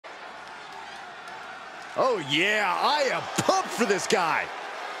Oh yeah, I am pumped for this guy.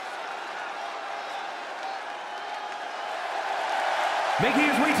 Making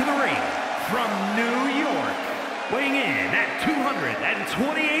his way to the ring from New York, weighing in at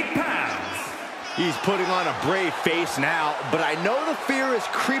 228 pounds. He's putting on a brave face now, but I know the fear is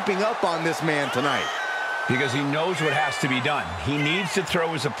creeping up on this man tonight. Because he knows what has to be done. He needs to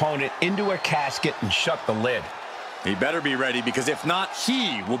throw his opponent into a casket and shut the lid. He better be ready, because if not,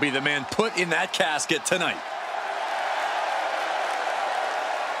 he will be the man put in that casket tonight.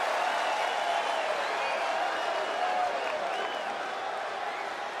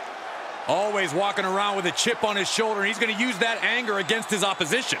 Always walking around with a chip on his shoulder. He's going to use that anger against his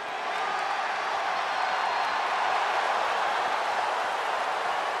opposition.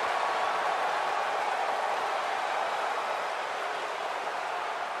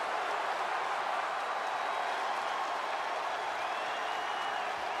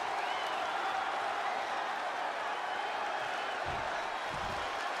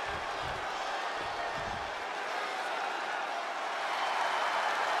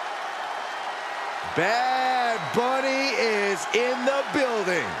 Bad Bunny is in the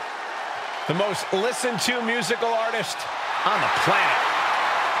building. The most listened to musical artist on the planet.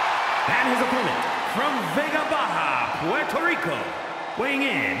 And his opponent from Vega Baja, Puerto Rico, weighing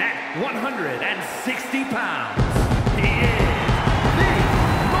in at 160 pounds. He is the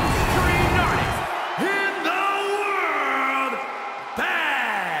most streamed artist in the world,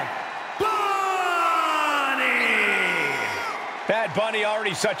 Bad Bunny. Bad Bunny,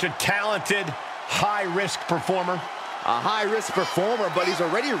 already such a talented, high-risk performer. A high-risk performer, but he's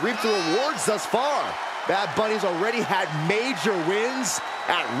already reaped the rewards thus far. Bad Bunny's already had major wins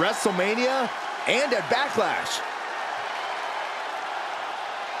at WrestleMania and at Backlash.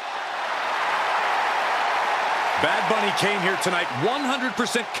 Bad Bunny came here tonight 100%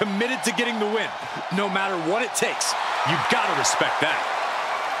 committed to getting the win. No matter what it takes, you've got to respect that.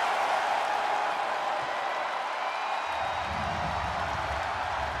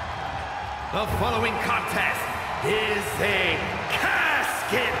 The following contest is a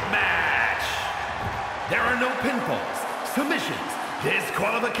casket match. There are no pinfalls, submissions,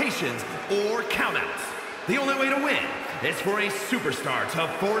 disqualifications, or countouts. The only way to win is for a superstar to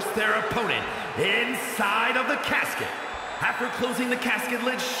force their opponent inside of the casket. After closing the casket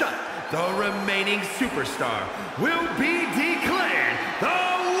lid shut, the remaining superstar will be declared the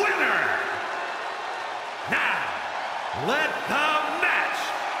winner. Now, let the match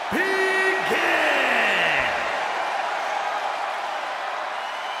begin.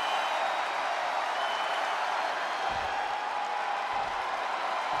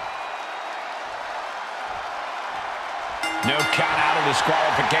 No count out or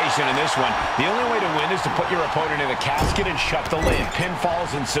disqualification in this one. The only way to win is to put your opponent in a casket and shut the lid.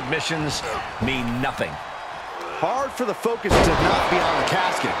 Pinfalls and submissions mean nothing. Hard for the focus to not be on the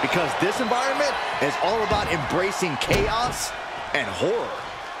casket, because this environment is all about embracing chaos and horror.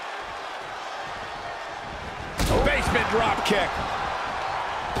 Basement drop kick.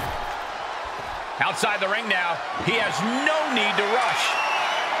 Outside the ring now. He has no need to rush.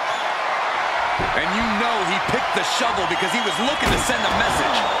 And you know he picked the shovel because he was looking to send a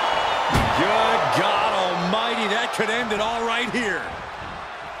message. Good God almighty, that could end it all right here.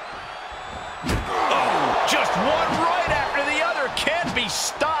 Oh, just one right after the other. Can't be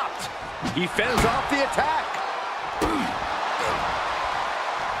stopped. He fends off the attack.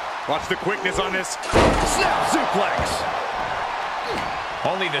 Watch the quickness on this. Snap suplex.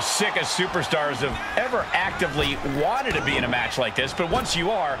 Only the sickest superstars have ever actively wanted to be in a match like this, but once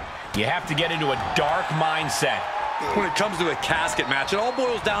you are, you have to get into a dark mindset. When it comes to a casket match, it all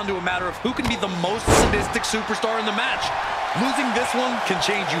boils down to a matter of who can be the most sadistic superstar in the match. Losing this one can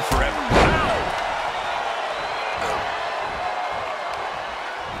change you forever.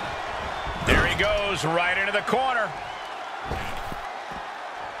 There he goes, right into the corner.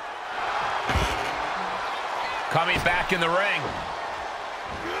 Coming back in the ring.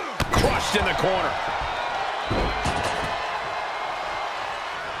 Crushed in the corner.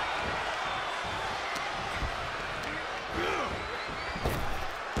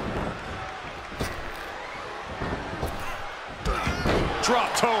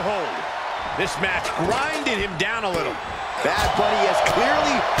 Drop toe hold. This match grinded him down a little. Bad Bunny is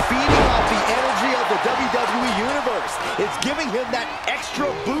clearly feeding off the energy of the WWE Universe. It's giving him that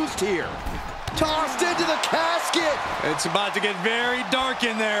extra boost here. Tossed into the casket. It's about to get very dark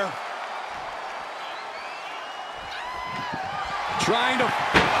in there. Trying to...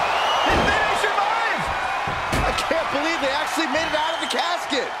 And then he survived! I can't believe they actually made it out of the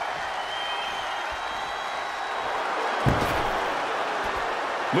casket.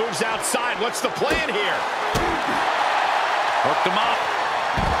 Moves outside. What's the plan here? Hooked him up.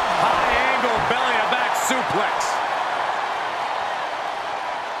 High angle belly to back suplex.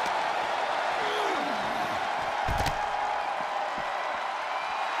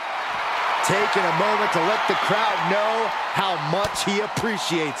 Taking a moment to let the crowd know how much he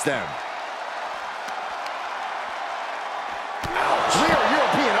appreciates them. Clear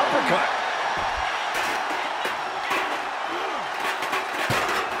European uppercut.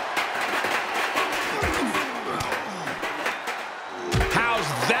 How's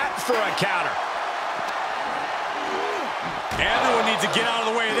that for a counter? Everyone needs to get out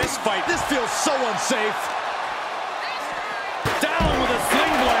of the way of this fight. This feels so unsafe. Down with a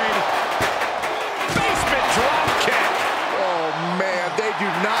sling blade. Basement drop kick. Oh, man, they do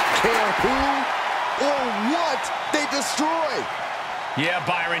not care who or what they destroy. Yeah,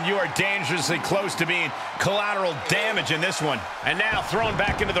 Byron, you are dangerously close to being collateral damage in this one. And now thrown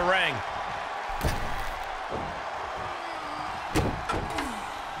back into the ring.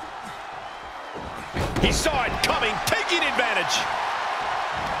 He saw it coming, taking advantage.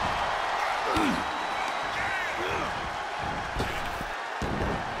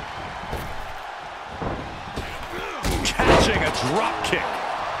 Catching a drop kick.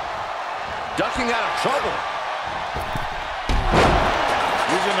 Ducking out of trouble.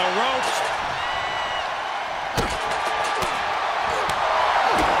 Using the ropes.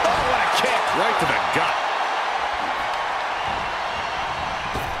 Oh, what a kick. Right to the gut.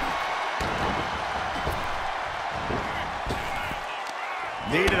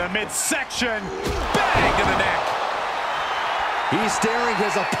 Knee to the midsection. Bang to the neck. He's staring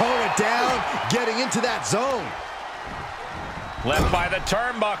his opponent down, getting into that zone. Left by the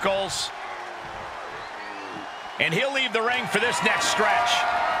turnbuckles. And he'll leave the ring for this next stretch.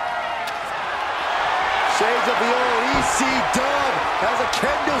 Shades of the old EC Dub as a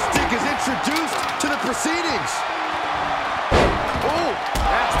kendo stick is introduced to the proceedings. Oh,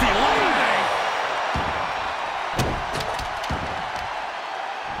 That's delayed.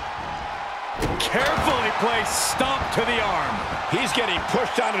 Carefully placed stomp to the arm. He's getting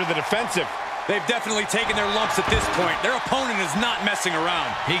pushed onto the defensive. They've definitely taken their lumps at this point. Their opponent is not messing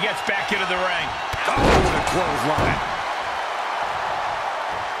around. He gets back into the ring. Oh, the clothesline.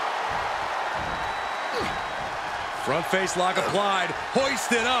 Front face lock applied.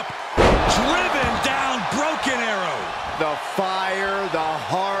 Hoisted up. Driven down. Broken arrow. the fire, the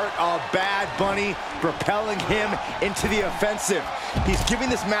heart of Bad Bunny propelling him into the offensive. He's giving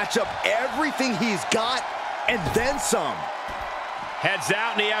this matchup everything he's got and then some. Heads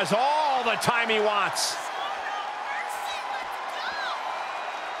out, and he has all the time he wants.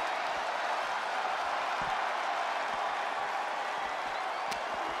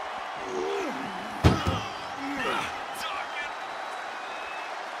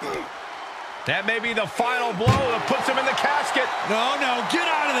 That may be the final blow that puts him in the casket. No, get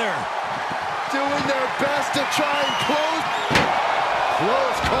out of there. Doing their best to try and close.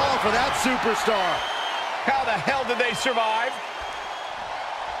 Close call for that superstar. How the hell did they survive?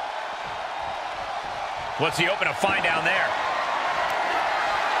 What's he hoping to find down there?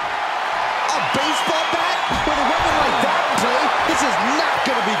 A baseball bat? With a weapon like that in play, this is not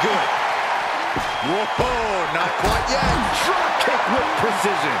going to be good. Whoa, not quite yet. Drop kick with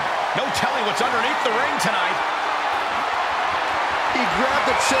precision. No telling what's underneath the ring tonight. He grabbed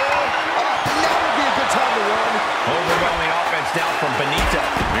the chair. Now would be a good time to run. Overwhelming offense now from Benito.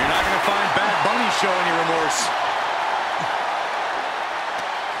 You're not going to find Bad Bunny show any remorse.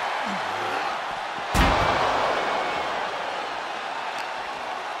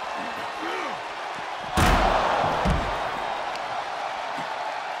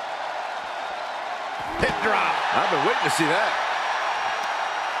 Hip drop. I've been waiting to see that.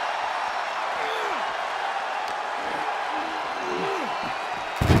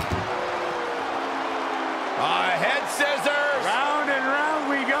 Head scissors. Round and round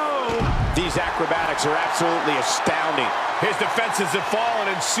we go. These acrobatics are absolutely astounding. His defenses have fallen,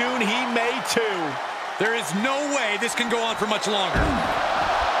 and soon he may too. There is no way this can go on for much longer.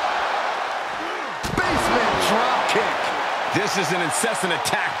 Basement drop kick. This is an incessant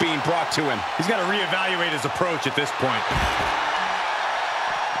attack being brought to him. He's got to reevaluate his approach at this point.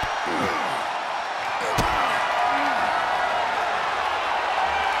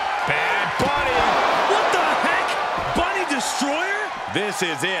 Bad Bunny. What the heck? Bunny Destroyer? This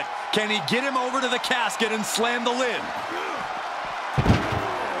is it. Can he get him over to the casket and slam the lid?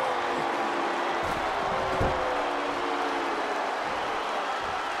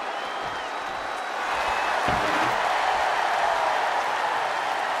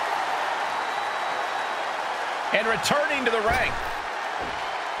 And returning to the ring.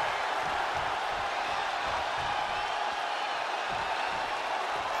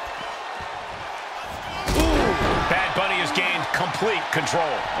 complete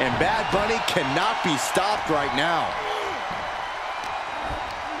control. And Bad Bunny cannot be stopped right now.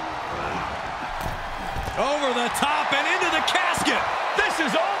 Over the top and into the casket. This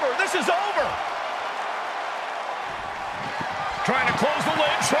is over. This is over. Trying to close the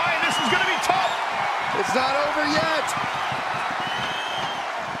lid. This is going to be tough. It's not over yet.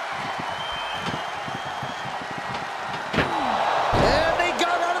 And they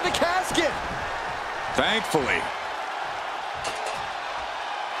got out of the casket. Thankfully.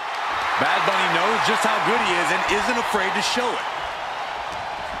 Bad Bunny knows just how good he is and isn't afraid to show it.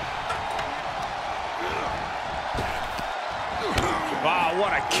 Wow,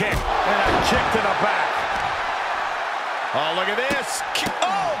 what a kick. And a kick to the back. Oh, look at this.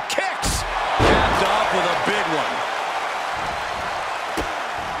 Oh, kicks. Capped off with a big one.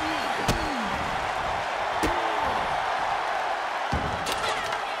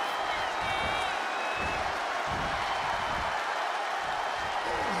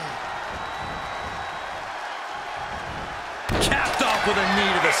 Capped off with a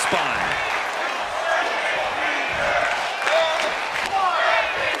knee to the spine.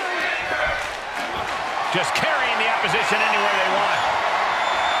 Just carrying the opposition anywhere they want.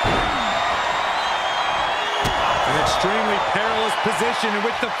 An extremely perilous position in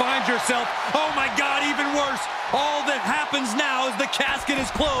which to find yourself. Oh my God, even worse. All that happens now is the casket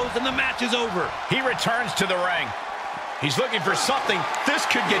is closed and the match is over. He returns to the ring. He's looking for something. This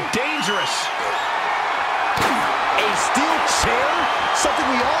could get dangerous. A steel chair? Something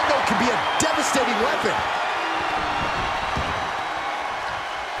we all know can be a devastating weapon.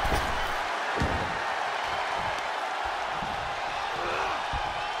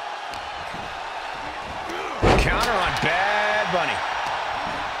 Counter on Bad Bunny.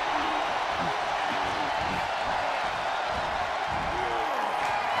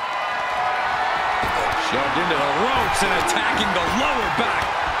 Shoved into the ropes and attacking the lower back.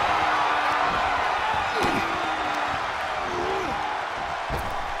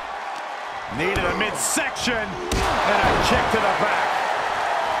 Knee to the midsection and a kick to the back.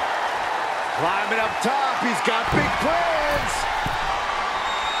 Climbing up top, he's got big plans.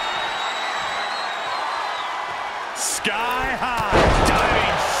 Sky high.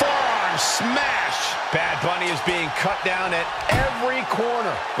 Diving forearm smash. Bad Bunny is being cut down at every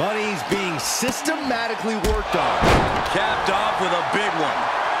corner. Bunny's being systematically worked on. Capped off with a big one.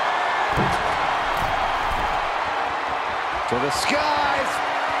 To the skies.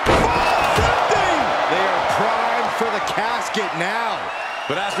 They are primed for the casket now.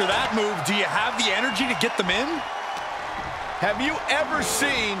 But after that move, do you have the energy to get them in? Have you ever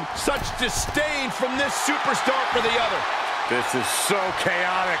seen such disdain from this superstar for the other? This is so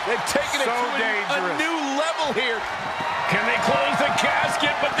chaotic. They've taken it So to dangerous. a new level here. Can they close the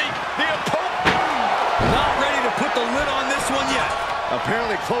casket? But the opponent... Not ready to put the lid on this one yet.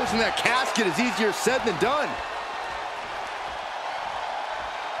 Apparently closing that casket is easier said than done.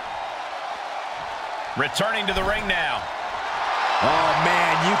 Returning to the ring now. Oh,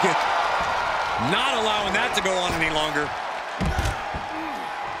 man, you can... Not allowing that to go on any longer.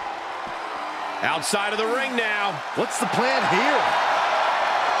 Outside of the ring now. What's the plan here?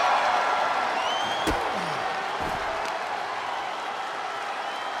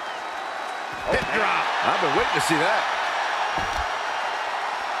 Hip drop. I've been waiting to see that.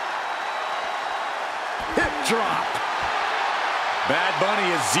 Hip drop. Bad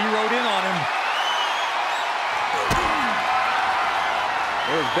Bunny is zeroed in on him.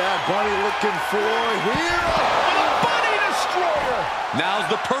 There's Bad Bunny looking for here. The Bunny Destroyer. Now's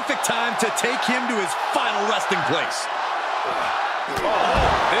the perfect time to take him to his final resting place. What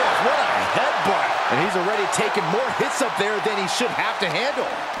a headbutt. And he's already taken more hits up there than he should have to handle.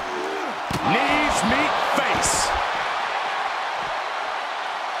 Knees meet face.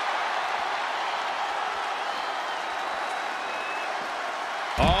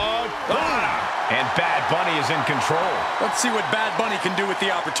 And Bad Bunny is in control. Let's see what Bad Bunny can do with the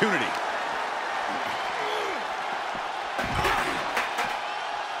opportunity.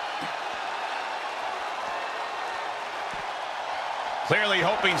 Clearly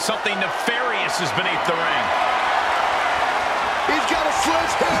hoping something nefarious is beneath the ring. He's got a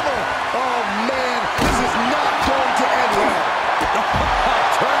sledgehammer. Oh, man, this is not going to end well.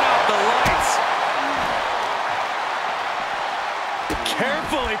 Turn out the lights.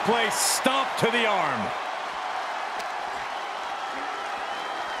 Carefully placed stomp to the arm.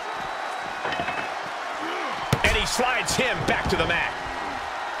 And he slides him back to the mat.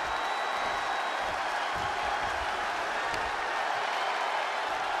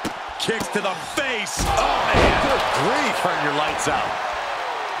 Kicks to the face. Oh, man. Good grief. Turn your lights out.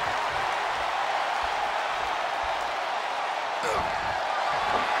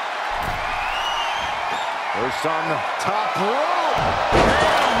 Pushed on the top rope.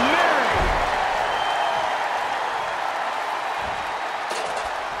 Hail Mary.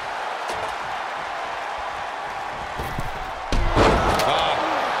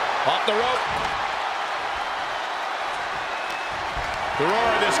 Off the rope. The roar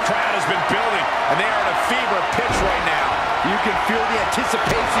of this crowd has been building, and they are at a fever pitch right now. You can feel the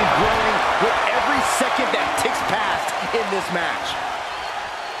anticipation growing with every second that ticks past in this match.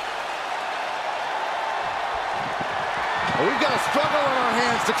 We've got a struggle on our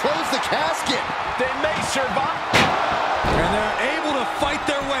hands to close the casket. They may survive. And they're able to fight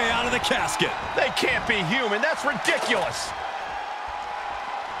their way out of the casket. They can't be human. That's ridiculous.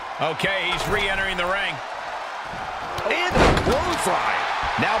 Okay, he's re-entering the ring. And the clothesline.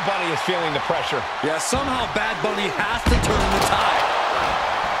 Now Bunny is feeling the pressure. Yeah, somehow Bad Bunny has to turn the tide.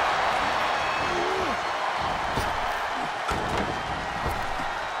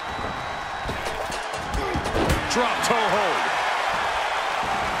 Drop toe hold.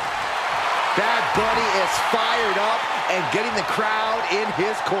 Bad Bunny is fired up and getting the crowd in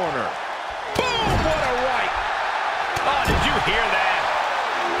his corner. Boom! What a right. Oh, did you hear that?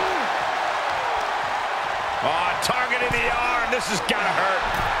 Oh, target in the arm. This has got to hurt.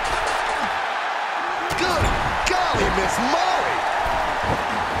 Good golly, Miss Molly.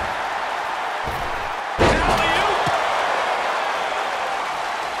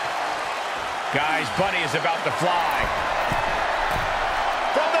 Guys, Bunny is about to fly.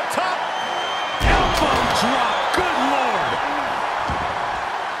 From the top. Elbow drop. Good Lord.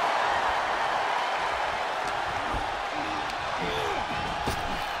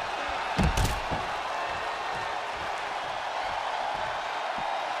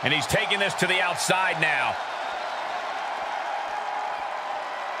 And he's taking this to the outside now.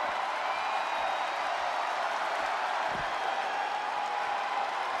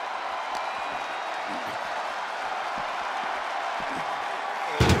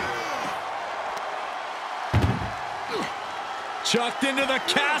 Chucked into the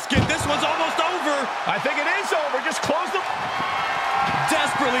casket. This one's almost over. I think it is over. Just close the...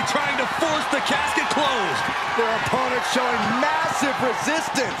 Desperately trying to force the casket closed. Their opponent showing massive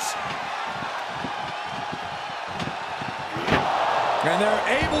resistance. And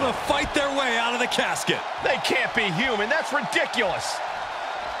they're able to fight their way out of the casket. They can't be human. That's ridiculous.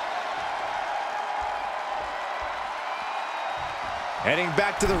 Heading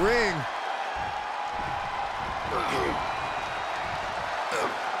back to the ring.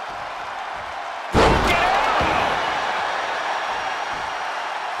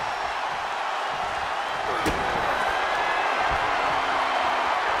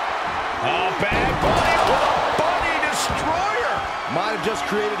 Might have just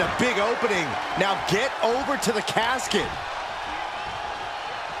created a big opening. Now get over to the casket.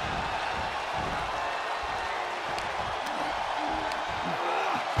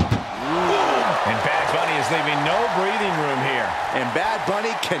 And Bad Bunny is leaving no breathing room here. And Bad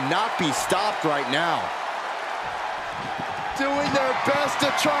Bunny cannot be stopped right now. Doing their best to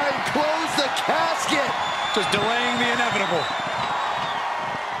try and close the casket. Just delaying the inevitable.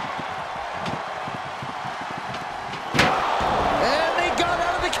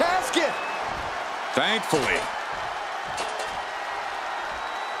 Thankfully.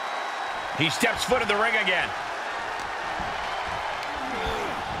 He steps foot in the ring again.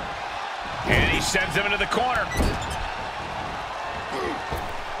 And he sends him into the corner.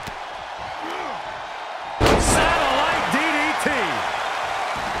 Satellite DDT.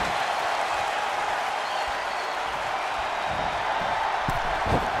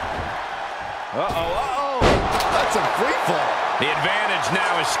 That's a free fall. The advantage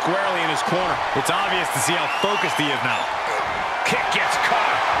now is squarely in his corner. It's obvious to see how focused he is now. Kick gets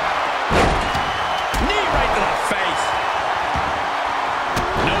caught. Knee right to the face.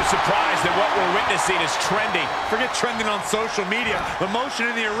 No surprise that what we're witnessing is trending. Forget trending on social media. The motion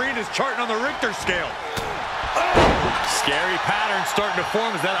in the arena is charting on the Richter scale. Scary pattern starting to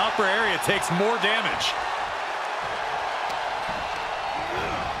form as that upper area takes more damage.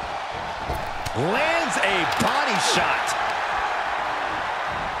 Lands a body shot.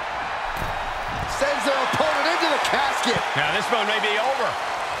 Sends their opponent into the casket. Now this one may be over.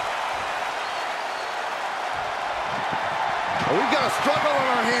 We've got a struggle on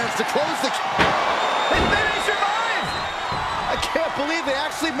our hands to close the... And then he survives! I can't believe they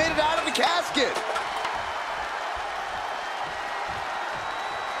actually made it out of the casket.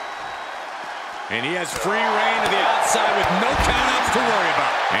 And he has free reign to the outside with no countouts to worry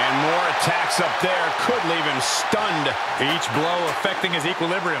about. And more attacks up there could leave him stunned. Each blow affecting his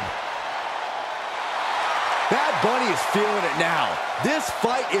equilibrium. Bad Bunny is feeling it now. This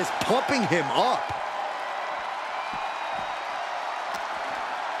fight is pumping him up.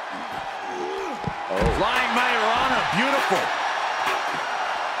 Flying Majorana, beautiful.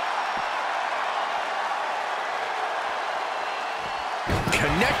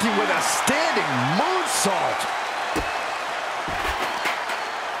 Connecting with a standing moonsault.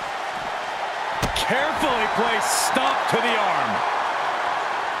 Carefully placed stomp to the arm.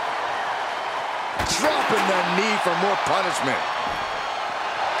 Dropping the knee for more punishment.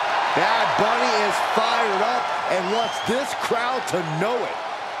 Bad Bunny is fired up and wants this crowd to know it.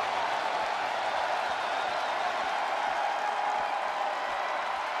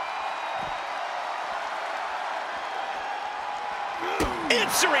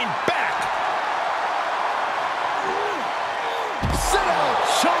 Answering back. Sit out,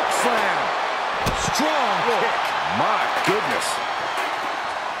 choke slam. Strong kick. My goodness.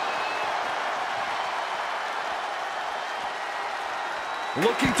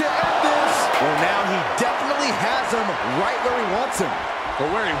 Looking to end this. Well, now he definitely has him right where he wants him.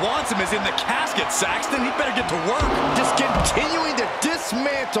 But where he wants him is in the casket, Saxton. He better get to work. Just continuing to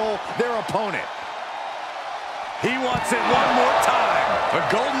dismantle their opponent. He wants it one more time. A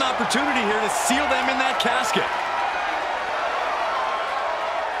golden opportunity here to seal them in that casket.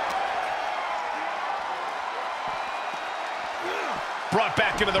 Brought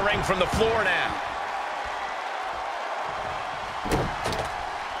back into the ring from the floor now.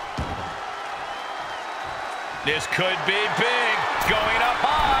 This could be big. Going up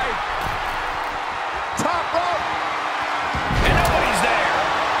high. Top rope. And nobody's there.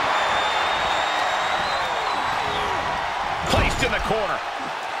 Placed in the corner.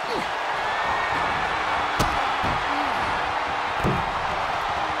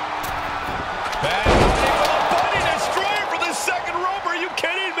 Bad Bunny with a body destroyer for the second rope. Are you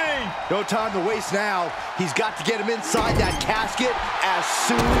kidding me? No time to waste now. He's got to get him inside that casket as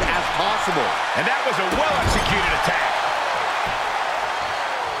soon as possible. And that was a well-executed attack.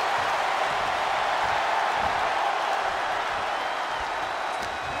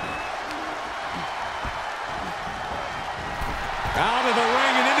 Out of the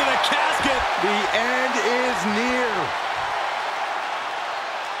ring and into the casket. The end is near.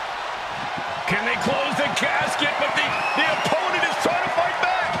 Can they close the casket? But the opponent is trying to fight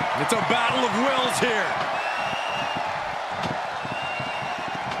back. It's a battle of wills here.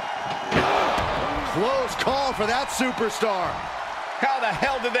 Close call for that superstar. How the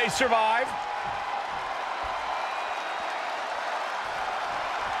hell did they survive?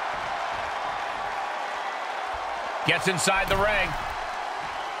 Gets inside the ring.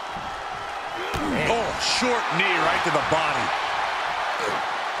 Oh, short knee right to the body.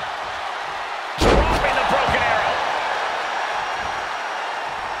 Dropping the broken arrow.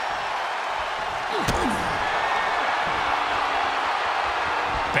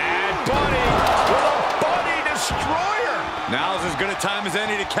 Bad Bunny with a body destroyer. Now's as good a time as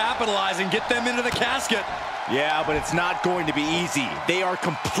any to capitalize and get them into the casket. Yeah, but it's not going to be easy. They are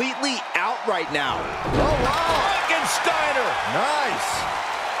completely out right now. Oh, wow. Frankensteiner. Nice.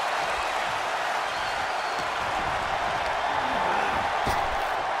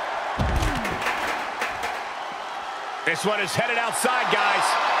 This one is headed outside, guys.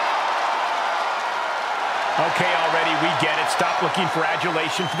 Okay, already, we get it. Stop looking for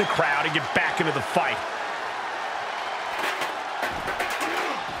adulation from the crowd and get back into the fight.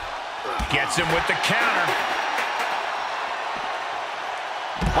 Gets him with the counter.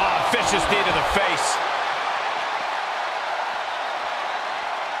 Ah, vicious knee to the face.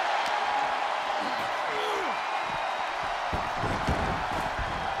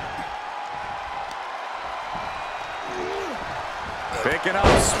 Picking up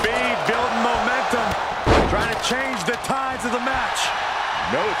speed, building momentum, trying to change the tides of the match.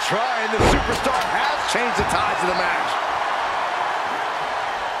 No trying. The superstar has changed the tides of the match.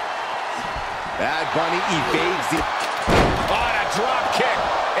 Bad Bunny evades the... On a drop kick.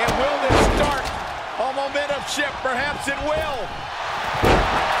 And will this start a momentum shift? Perhaps it will.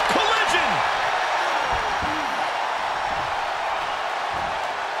 Collision.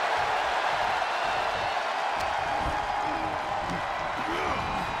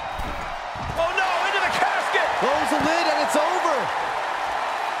 Oh no, into the casket. Close the lid and it's over.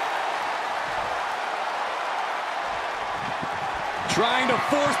 Trying to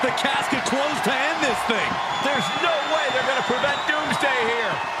force the casket closed to end this thing. There's no way they're going to prevent Doomsday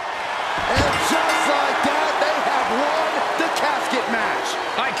here. And just like that, they have won the casket match.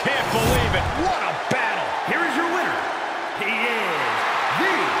 I can't believe it. What a battle. Here is your winner. He is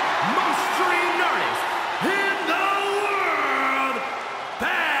the most streamed artist in the world,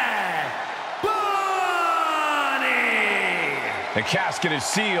 Bad Bunny. The casket is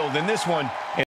sealed, and this one